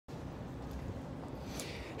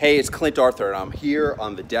Hey, it's Clint Arthur, and I'm here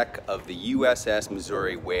on the deck of the USS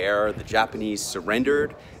Missouri, where the Japanese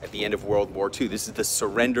surrendered at the end of World War II. This is the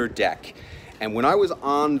surrender deck. And when I was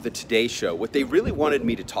on the Today Show, what they really wanted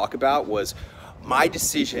me to talk about was my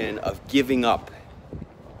decision of giving up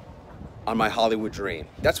on my Hollywood dream.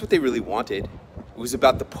 That's what they really wanted. It was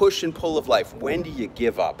about the push and pull of life. When do you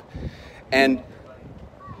give up? And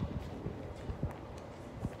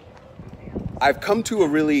I've come to a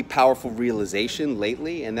really powerful realization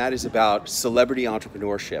lately, and that is about celebrity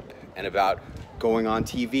entrepreneurship and about going on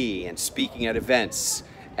TV and speaking at events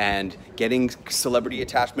and getting celebrity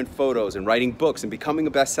attachment photos and writing books and becoming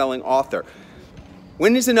a best-selling author.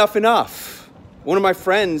 When is enough enough? One of my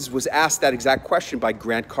friends was asked that exact question by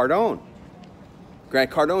Grant Cardone.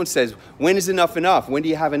 Grant Cardone says, when is enough enough? When do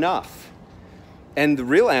you have enough? And the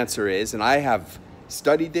real answer is, and I have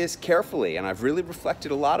studied this carefully and I've really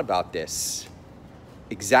reflected a lot about this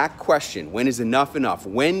exact question, when is enough enough?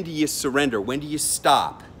 When do you surrender? When do you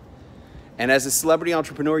stop? And as a celebrity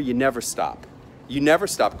entrepreneur, you never stop. You never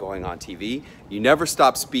stop going on TV. You never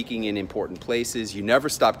stop speaking in important places. You never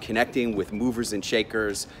stop connecting with movers and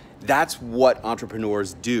shakers. That's what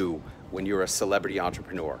entrepreneurs do when you're a celebrity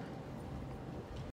entrepreneur.